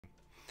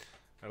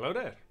Hello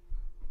there,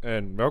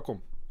 and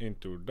welcome in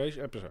today's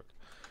episode.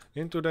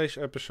 In today's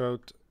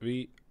episode,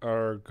 we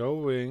are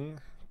going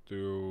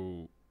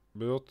to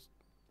build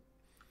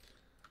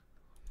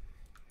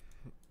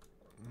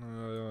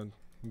uh,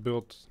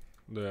 build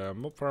the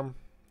mob farm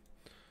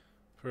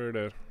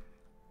further.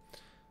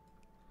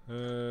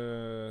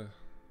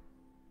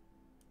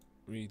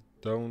 We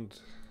don't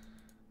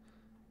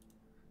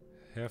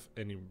have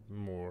any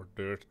more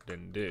dirt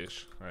than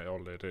this. I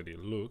already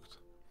looked.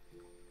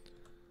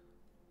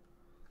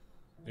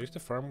 Is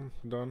the farm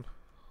done?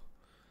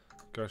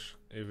 Because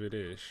if it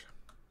is,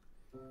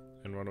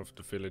 and one of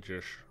the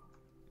villagers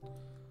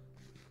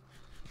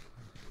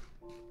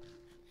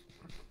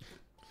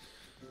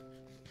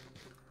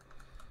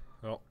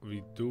well,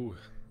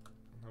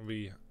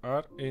 we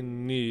are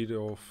in need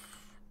of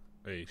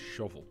a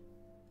shovel.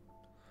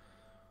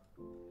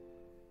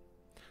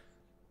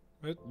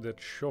 With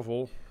that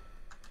shovel,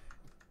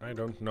 I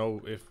don't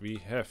know if we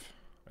have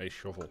a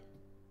shovel.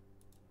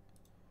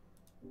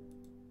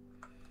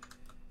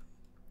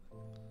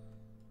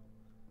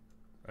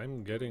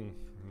 I'm getting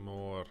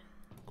more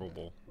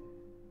cobble.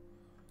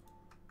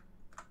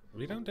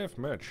 We don't have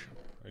much,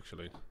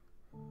 actually.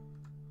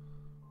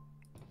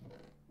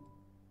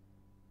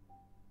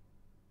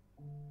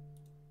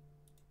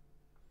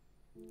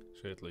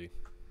 Sadly.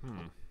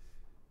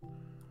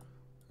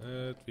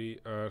 And we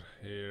are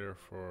here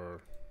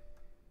for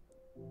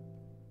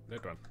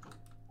that one.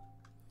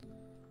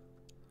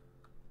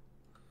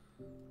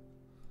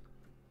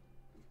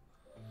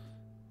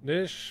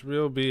 This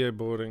will be a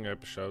boring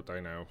episode, I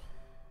know.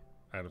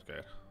 I don't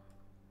care.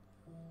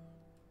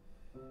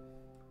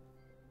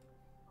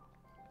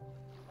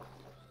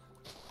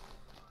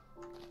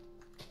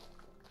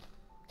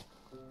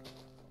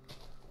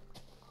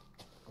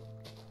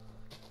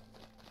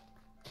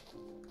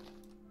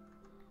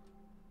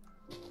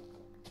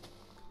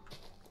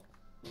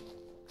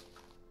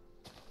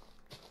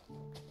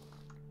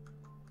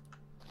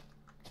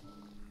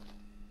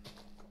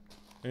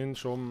 In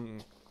some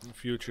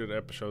future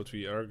episodes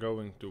we are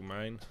going to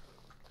mine.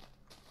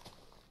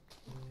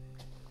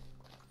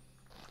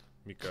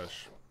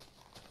 Because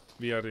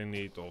we are in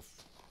need of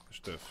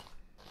stuff.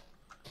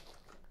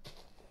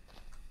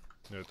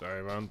 But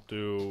I want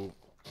to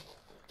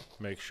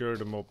make sure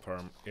the mob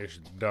farm is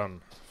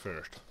done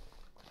first.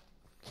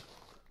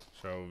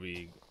 So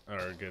we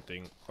are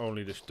getting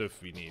only the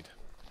stuff we need.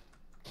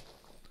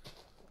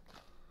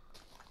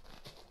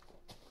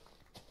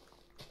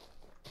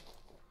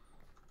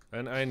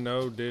 And I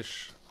know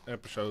this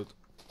episode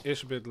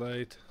is a bit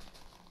late.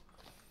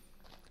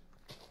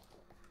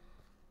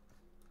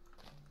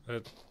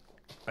 But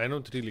I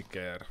don't really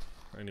care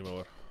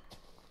anymore.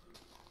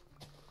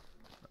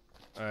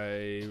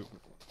 I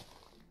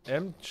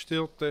am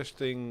still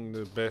testing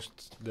the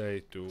best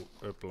day to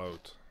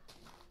upload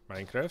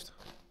Minecraft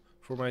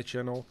for my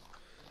channel.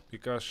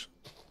 Because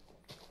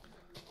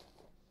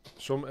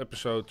some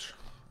episodes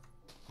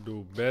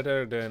do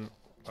better than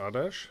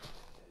others.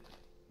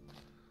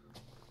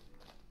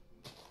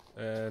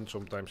 And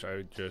sometimes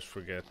I just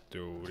forget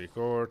to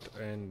record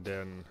and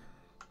then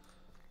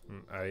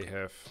I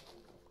have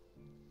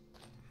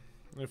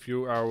a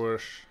few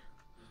hours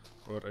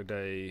or a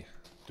day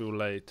too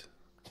late.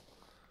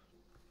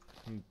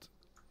 And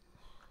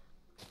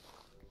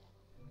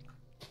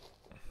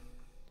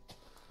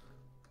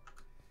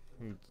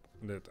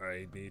that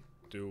I need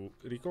to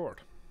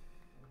record.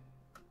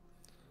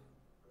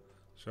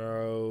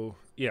 So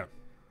yeah.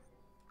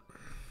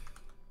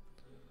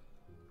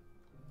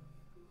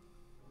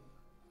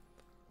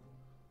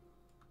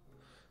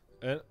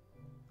 And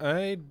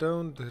I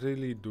don't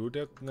really do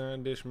that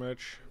this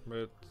much,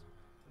 but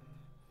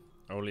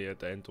only at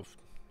the end of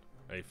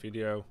a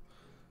video.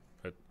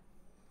 But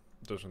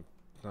doesn't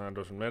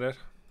matter.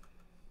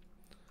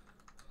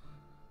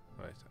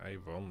 Right, I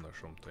wonder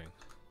something.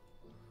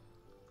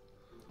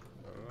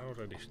 Are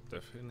already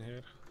stuff in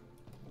here?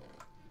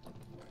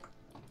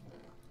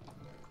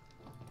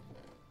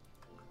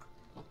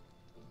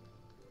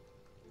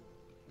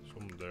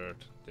 Some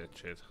dirt,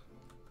 that's it.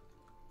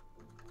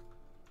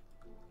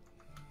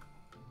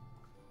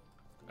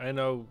 I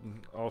know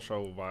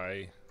also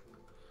why.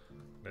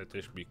 That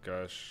is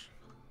because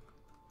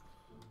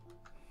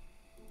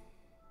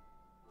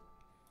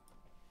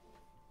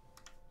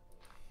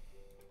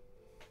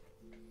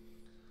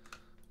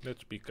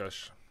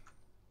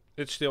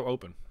it's still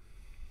open.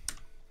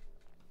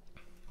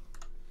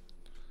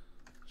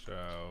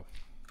 So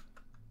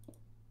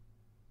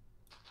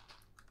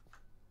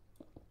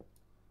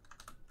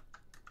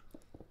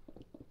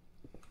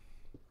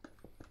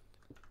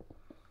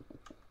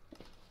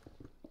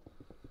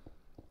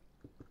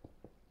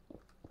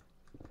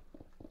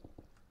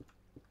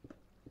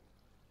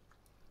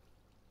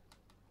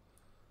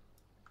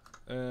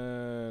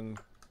and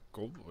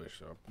cobble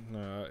is up.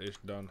 Is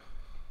done.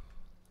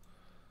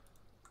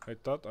 I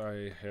thought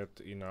I had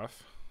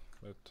enough,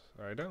 but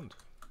I don't.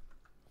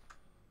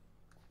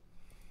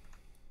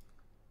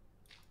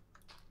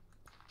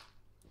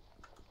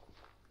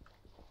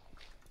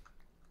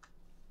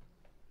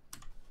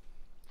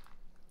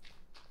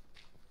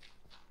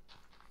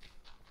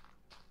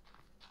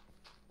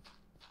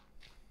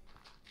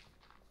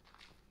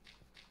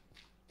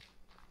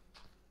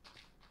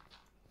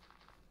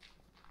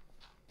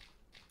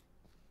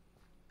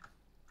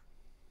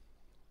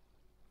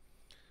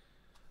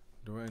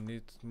 Do I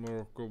need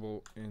more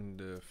cobble in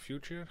the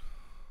future?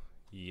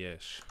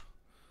 Yes.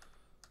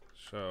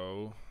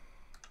 So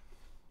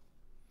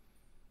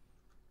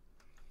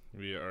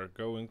we are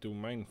going to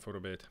mine for a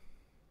bit.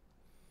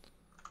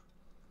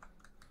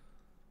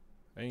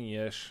 And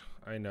yes,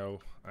 I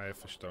know I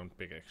have a stone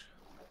pickaxe.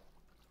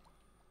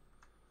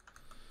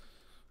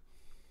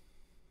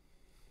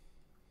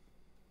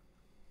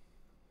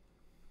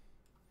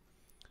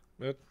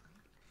 But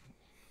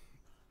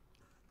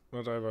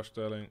what I was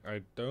telling,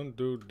 I don't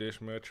do this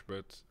much,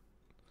 but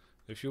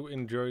if you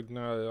enjoyed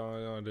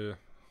the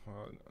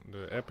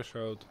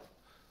episode,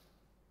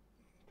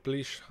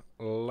 please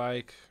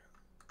like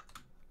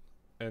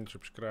and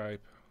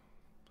subscribe.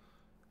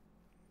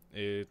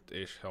 It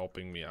is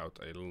helping me out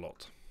a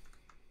lot.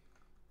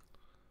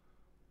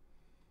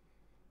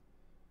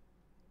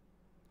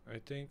 I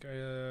think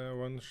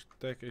one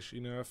stack is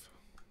enough.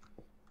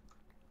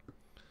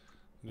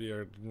 We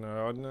are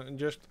now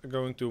just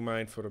going to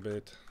mine for a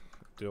bit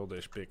till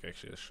this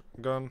pickaxe is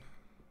gone.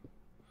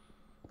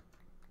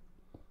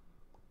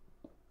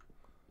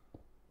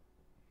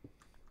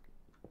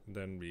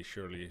 Then we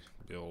surely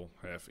will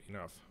have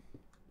enough.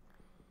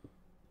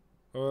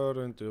 Or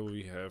until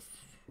we have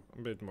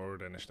a bit more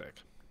than a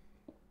stack.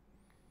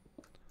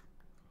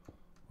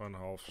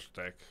 1/2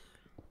 stack.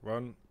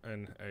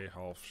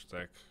 1.5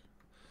 stack.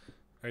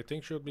 I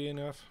think should be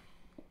enough.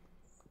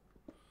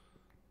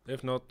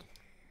 If not,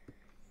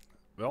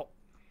 well.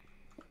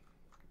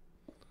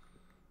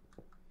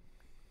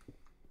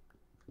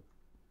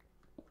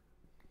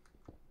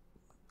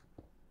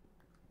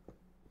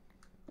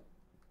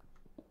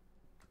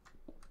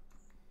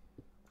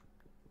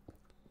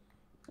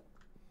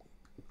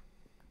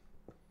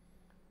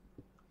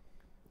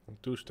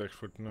 And 2 stacks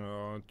for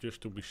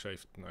just to be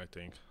safe, I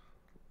think.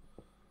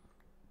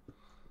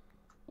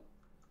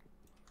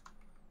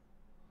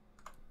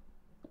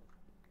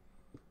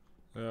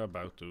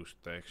 About 2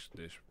 stacks.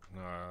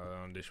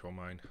 This will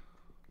mine.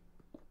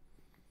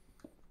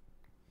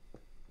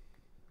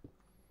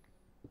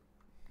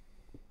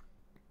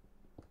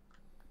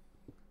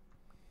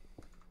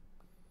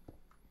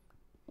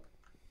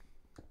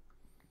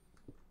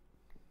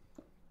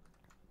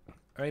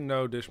 I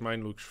know this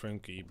mine looks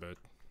funky, but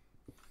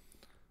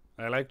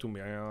I like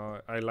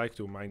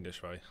to mine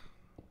this way.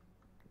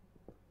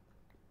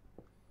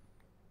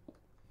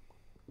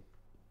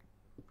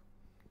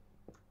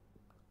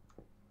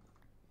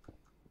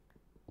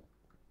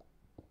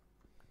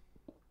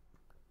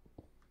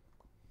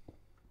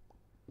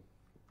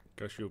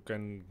 Because you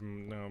can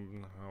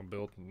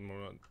build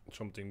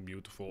something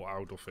beautiful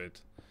out of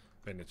it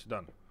when it's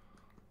done.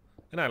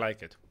 And I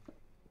like it.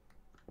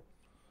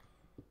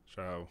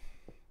 So,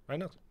 why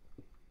not?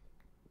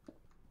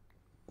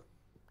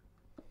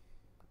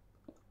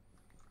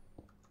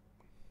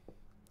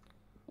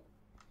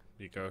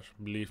 Because,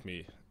 believe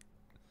me,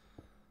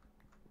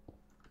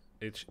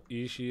 it's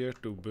easier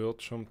to build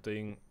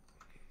something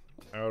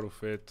out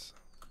of it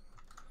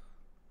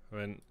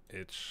when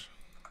it's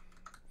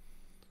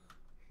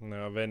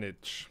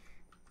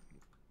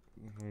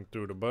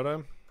to the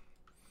bottom,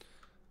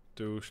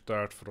 to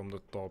start from the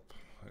top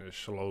and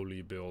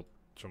slowly build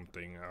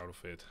something out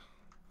of it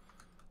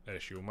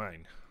as you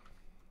mine.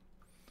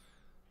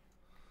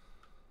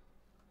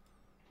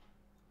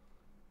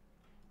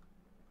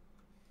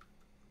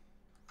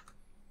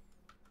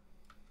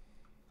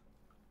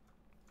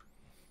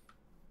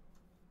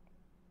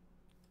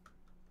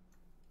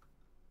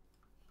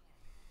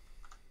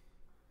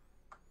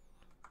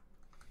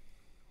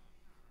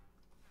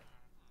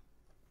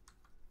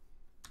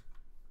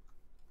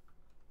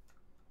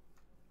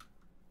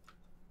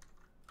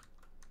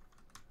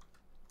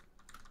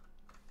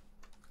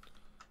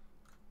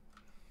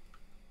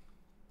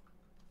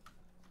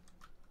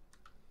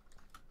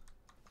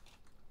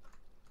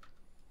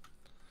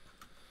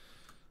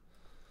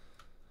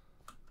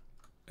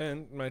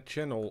 And my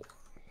channel,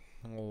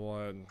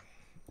 well,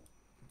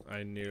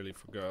 I nearly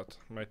forgot.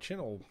 My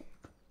channel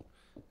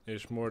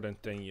is more than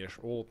 10 years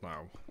old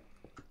now.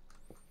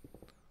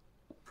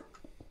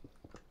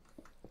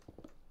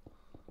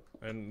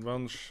 And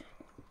once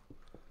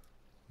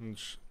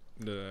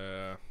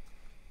the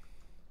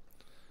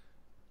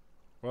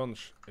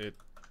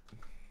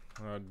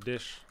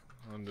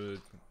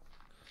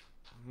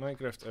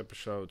Minecraft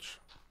episodes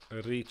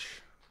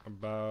reach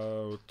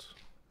about,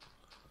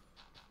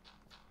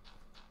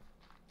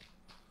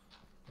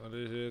 what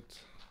is it?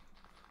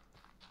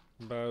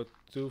 About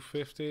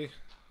 250?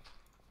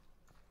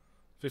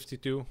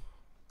 52?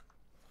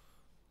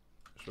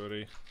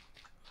 Sorry.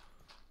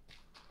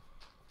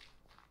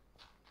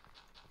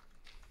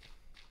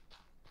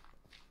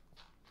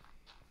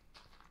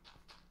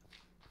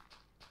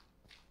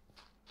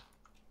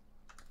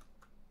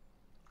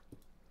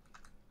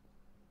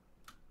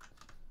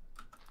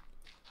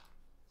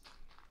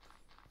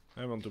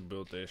 I want to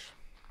build this.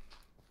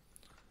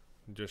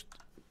 Just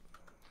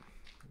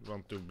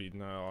want to be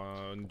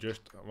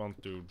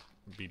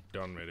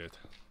done with it.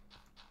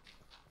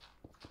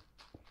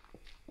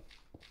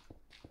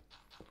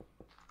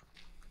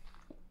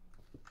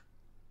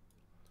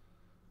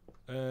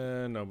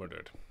 And no more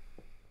dirt.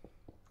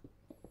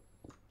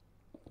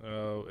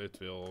 Oh, it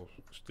will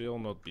still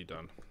not be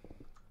done.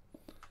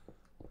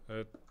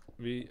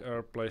 We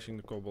are placing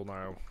the cobble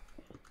now.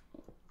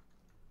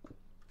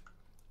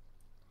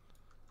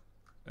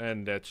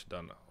 And that's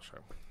done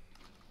also.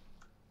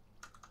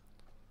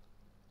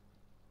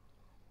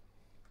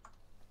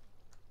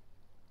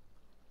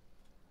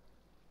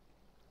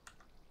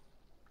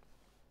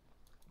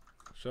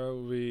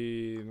 So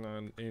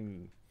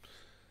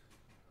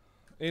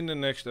in the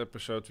next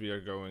episode we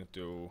are going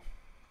to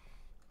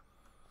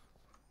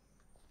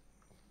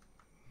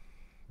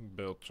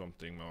build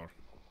something more.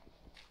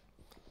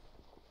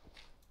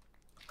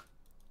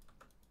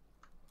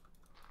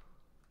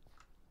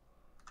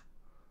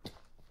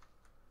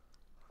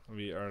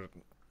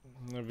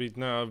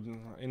 Now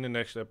in the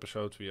next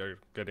episode we are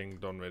getting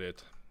done with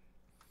it.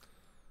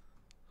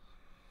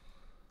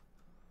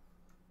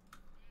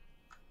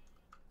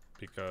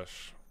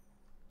 Because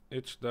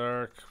it's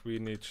dark, we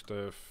need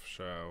stuff,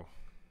 so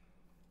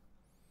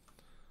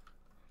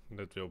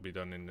that will be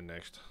done in the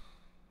next.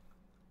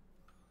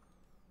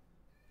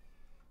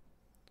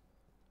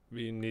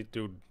 We need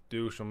to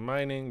do some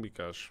mining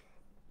because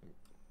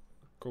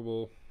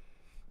cobble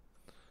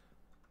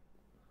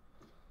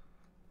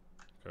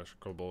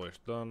is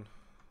done.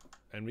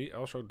 And we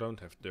also don't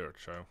have dirt,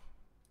 so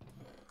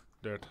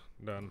dirt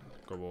done,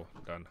 cobble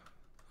done.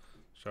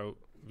 So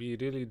we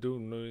really do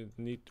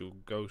need to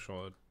go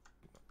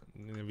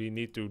we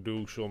need to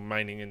do some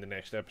mining in the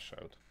next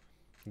episode.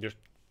 Just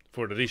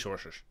for the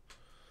resources.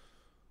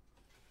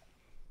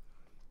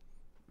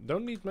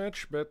 Don't need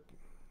much, but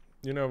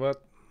you know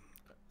what?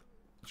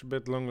 It's a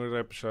bit longer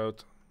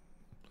episode.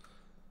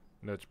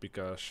 That's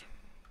because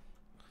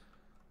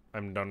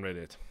I'm done with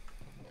it.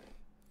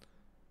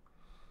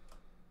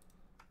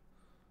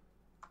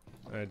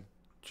 I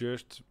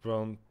just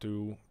want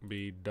to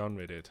be done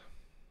with it.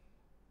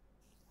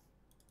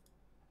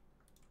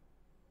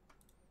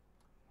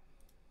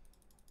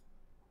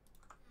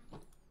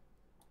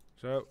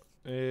 So,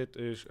 it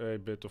is a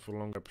bit of a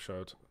long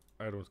episode.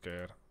 I don't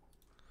care.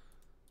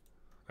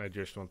 I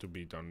just want to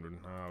be done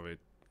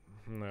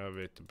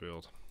with the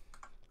build.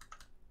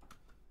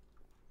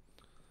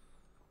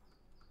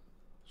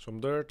 Some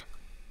dirt.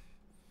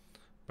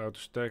 About a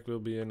stack will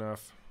be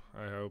enough,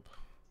 I hope.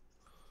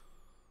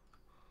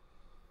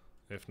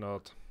 If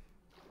not,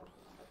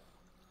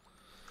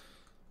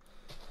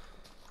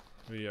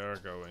 we are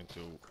going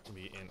to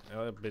be in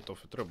a bit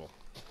of trouble.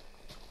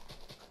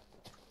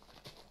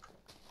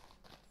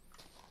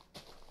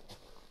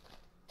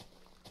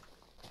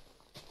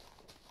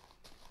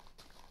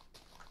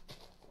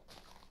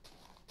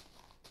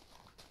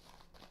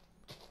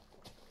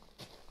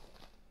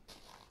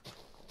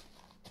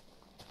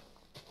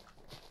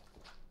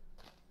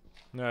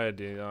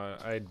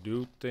 I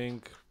do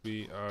think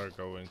we are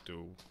going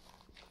to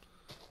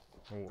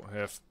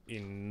have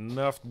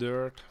enough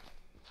dirt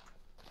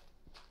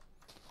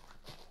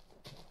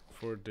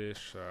for this,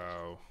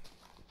 so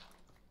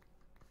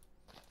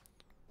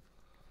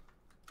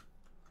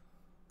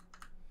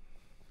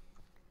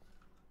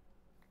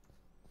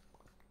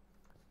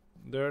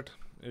dirt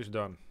is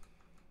done.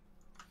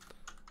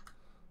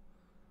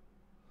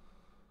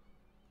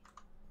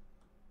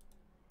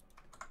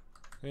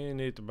 We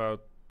need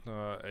about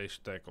a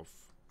stack of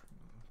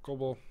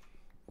cobble.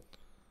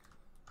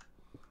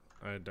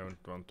 I don't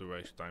want to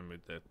waste time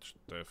with that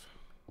stuff.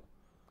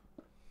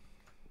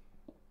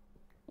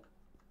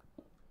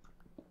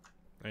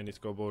 I need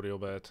cobble real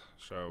bad,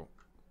 so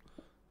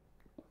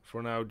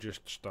for now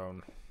just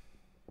stone.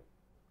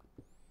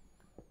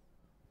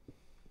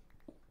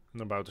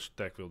 And about a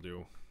stack will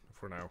do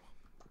for now.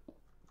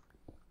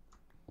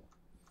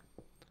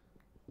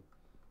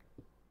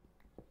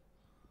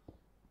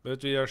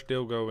 But we are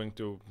still going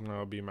to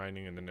be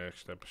mining in the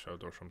next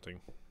episode or something.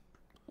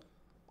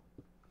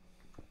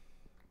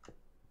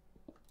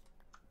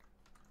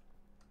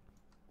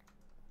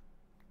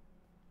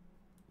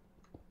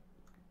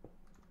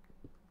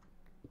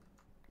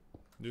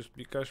 Just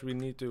because we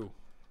need to.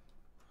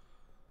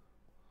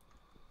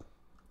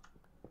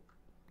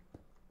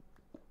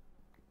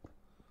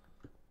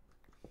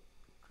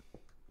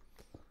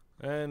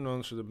 And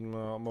once the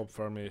mob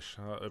farm is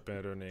up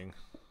and running,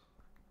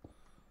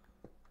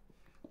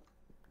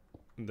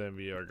 then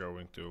we are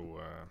going to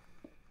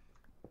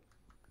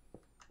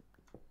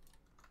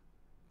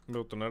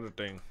build another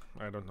thing.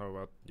 I don't know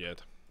what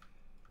yet.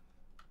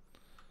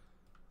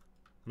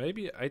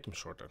 Maybe an item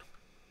sorter.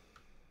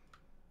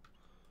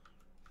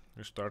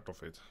 The start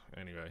of it,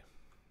 anyway.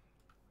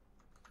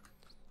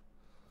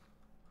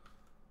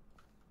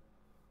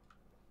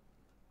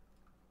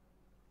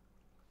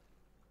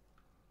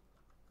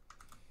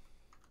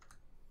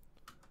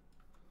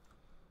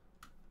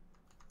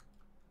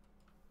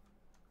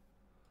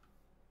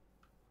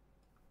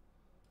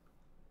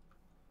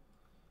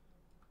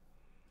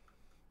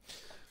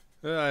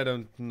 I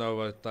don't know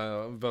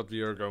what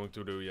we are going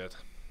to do yet.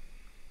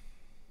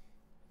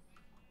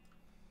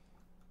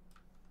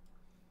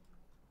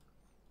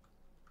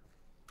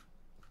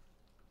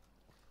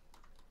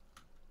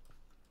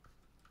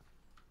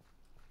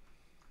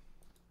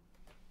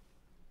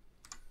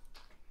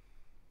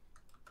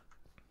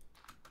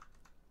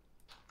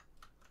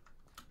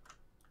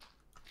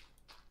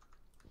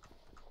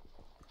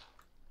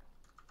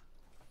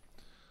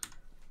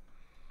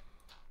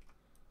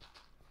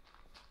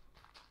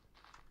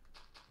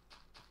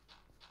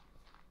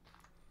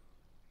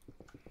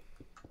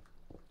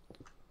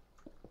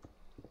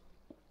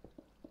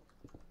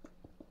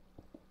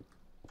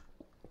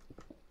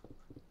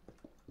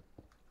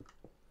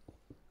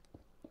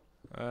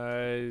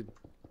 I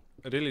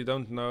really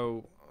don't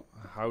know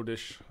how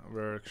this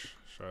works,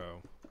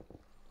 so...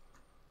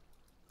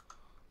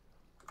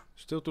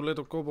 Still too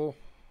little cobble.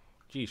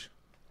 Jeez.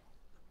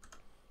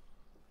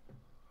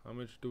 How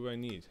much do I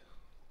need?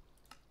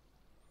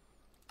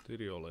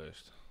 Material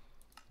list.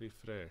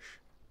 Refresh.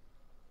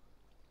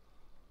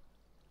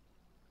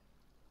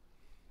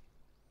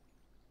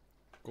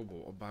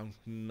 Cobble about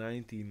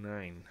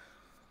 99.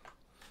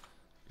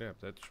 Yeah,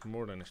 that's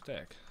more than a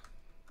stack.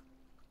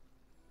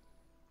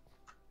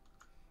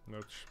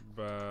 That's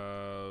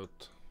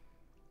about...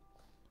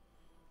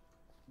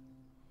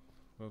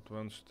 Not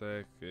one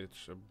stack,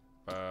 it's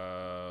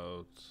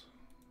about...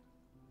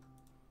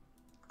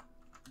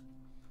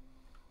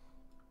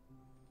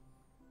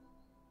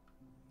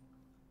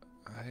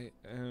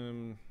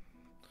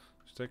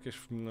 Stack is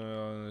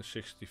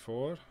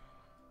 64.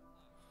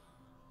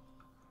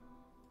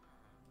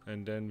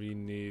 And then we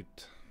need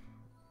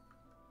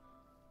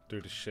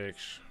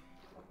 36.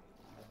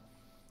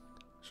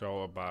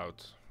 So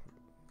about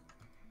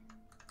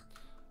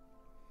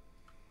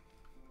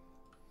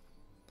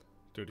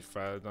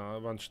 35,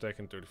 one stack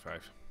and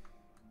 35.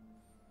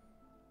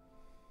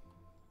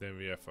 Then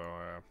we have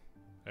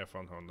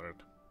F100.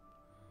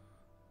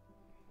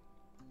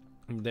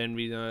 Then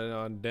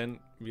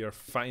we are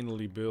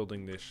finally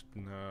building this.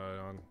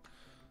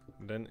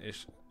 Then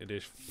it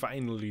is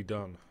finally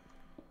done.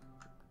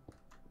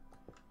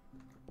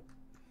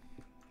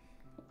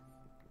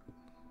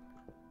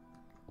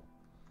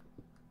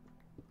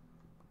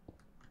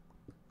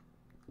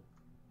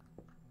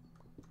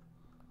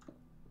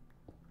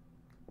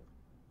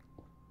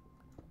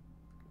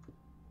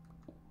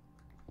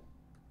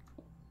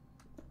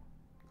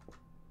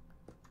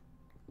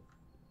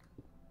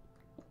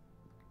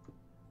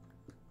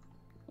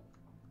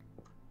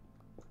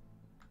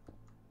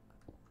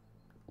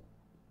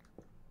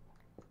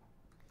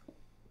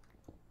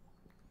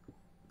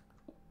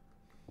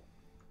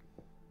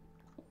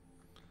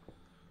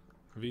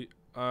 We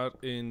are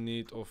in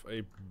need of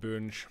a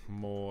bunch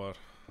more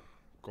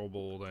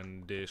cobble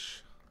than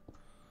this.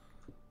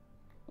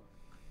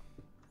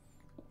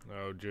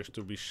 Now, just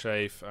to be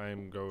safe,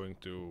 I'm going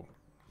to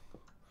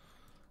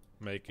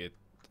make it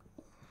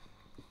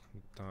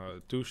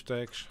 2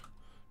 stacks,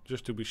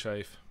 just to be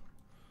safe.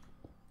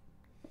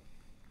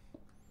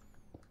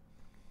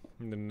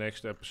 In the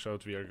next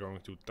episode, we are going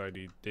to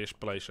tidy this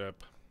place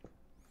up.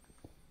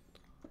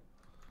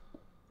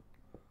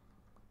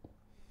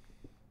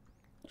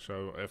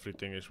 So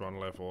everything is one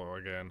level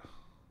again.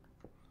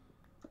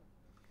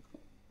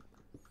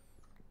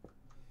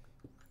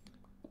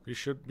 We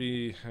should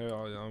be,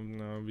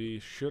 we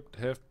should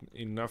have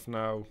enough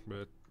now,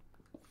 but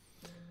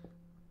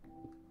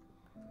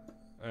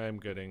I'm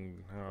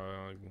getting,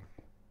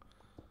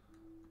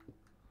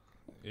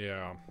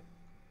 yeah.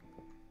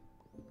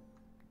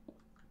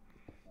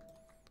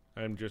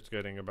 I'm just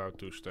getting about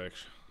 2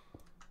 stacks.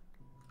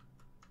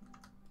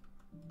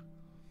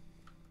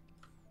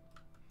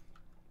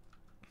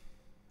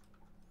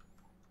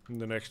 In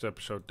the next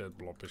episode, that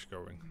blob is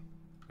going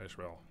as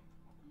well.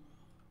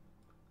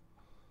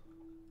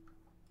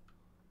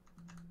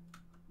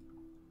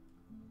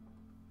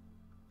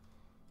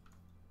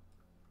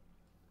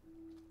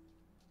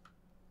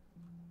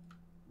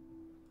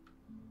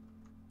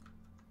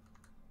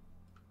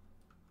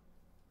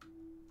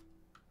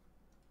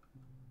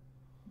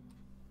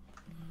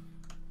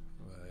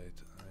 Wait,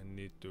 I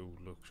need to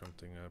look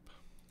something up.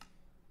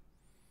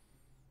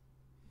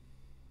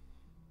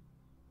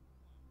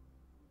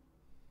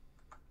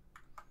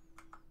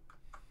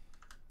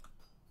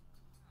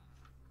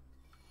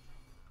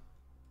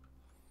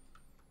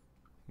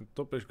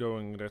 The top is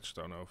going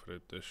redstone over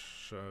it,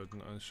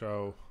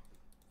 so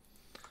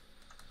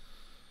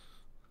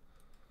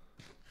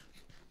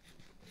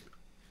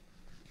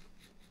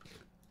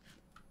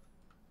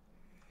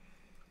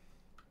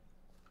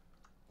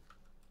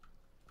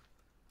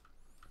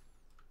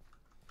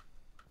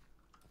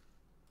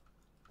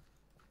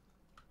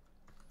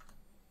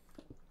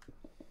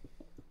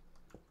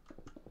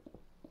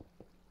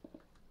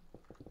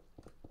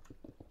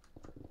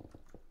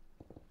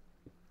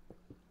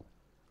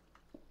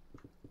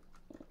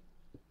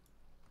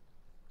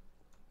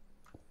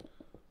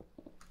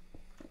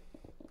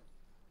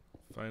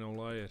final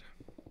layer.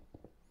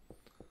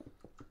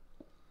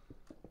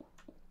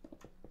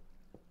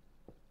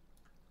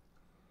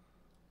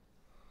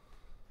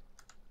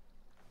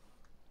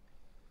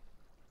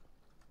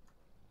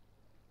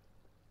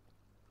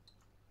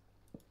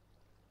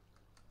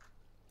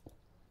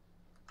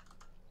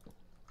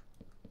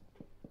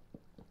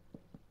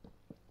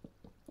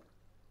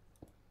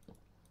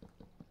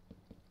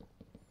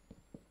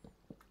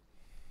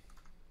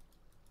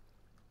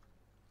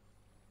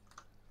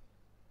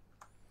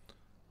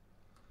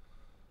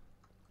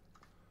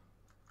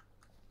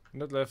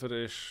 That lever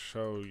is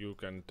so you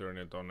can turn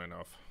it on and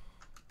off.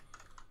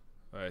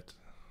 Right.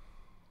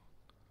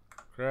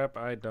 Crap,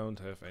 I don't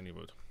have any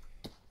wood.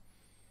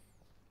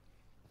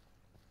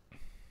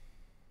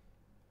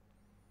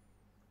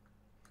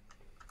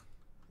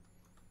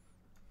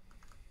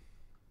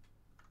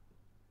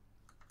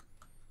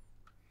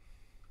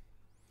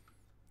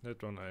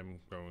 That one I'm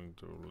going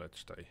to let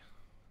stay.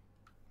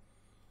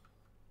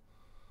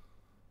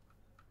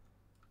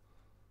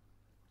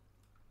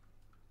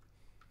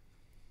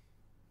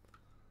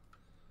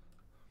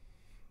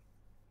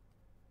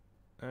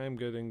 I'm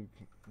getting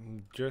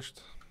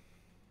just...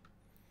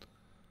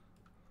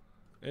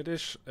 It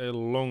is a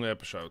long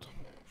episode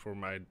for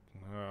my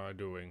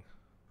doing.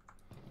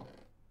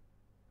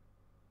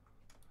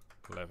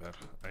 Leather,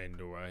 I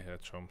knew I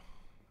had some.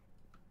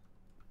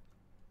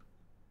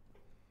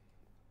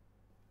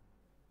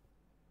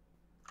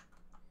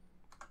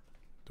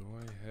 Do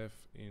I have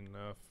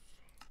enough?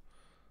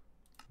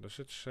 Does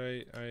it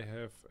say I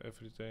have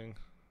everything?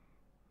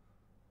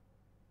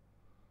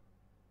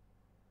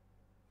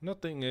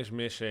 Nothing is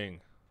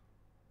missing.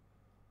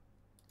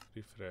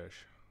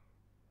 Refresh.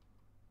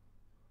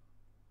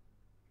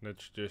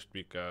 That's just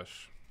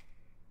because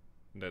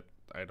that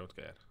I don't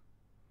care.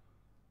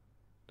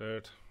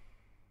 Dirt.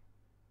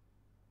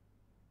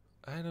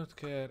 I don't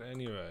care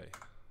anyway.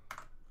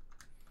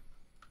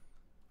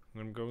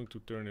 I'm going to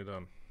turn it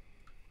on.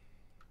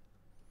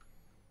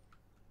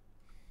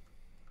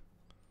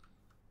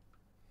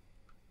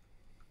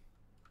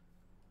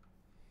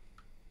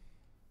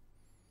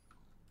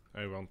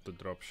 I want the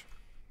drops.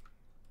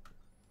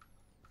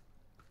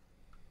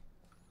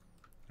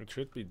 It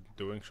should be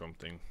doing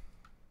something.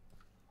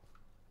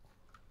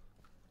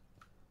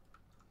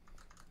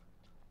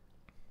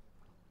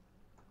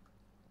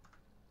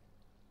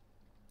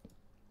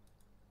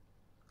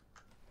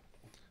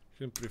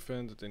 You can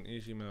prevent it in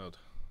easy mode.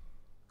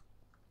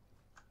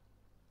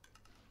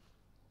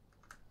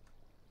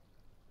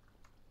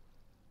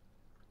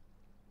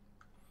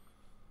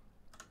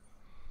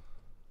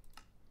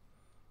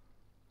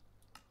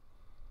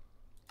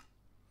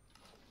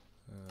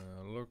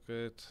 Look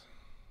at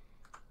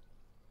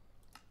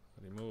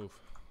remove.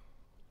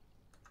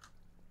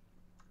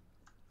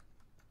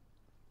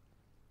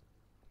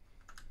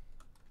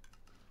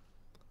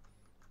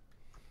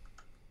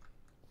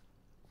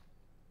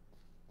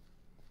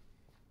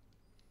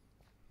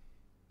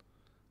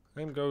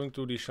 I'm going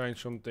to design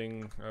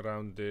something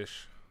around this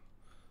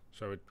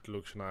so it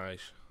looks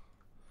nice.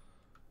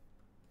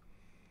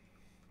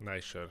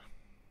 Nicer,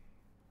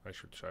 I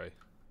should say.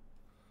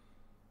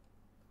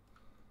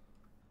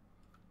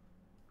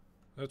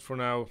 But for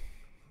now,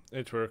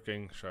 it's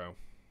working, so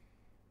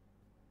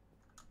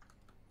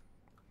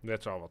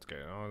that's all what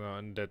cares. Oh, no,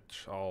 and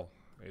that's all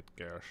it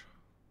cares.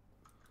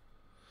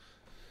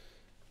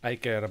 I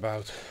care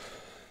about.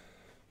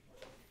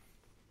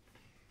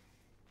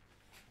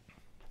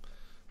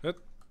 But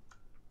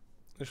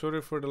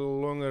sorry for the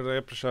longer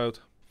episode.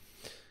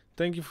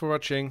 Thank you for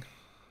watching.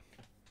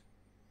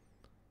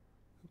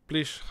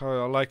 Please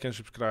like and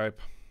subscribe.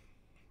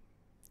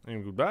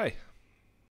 And goodbye.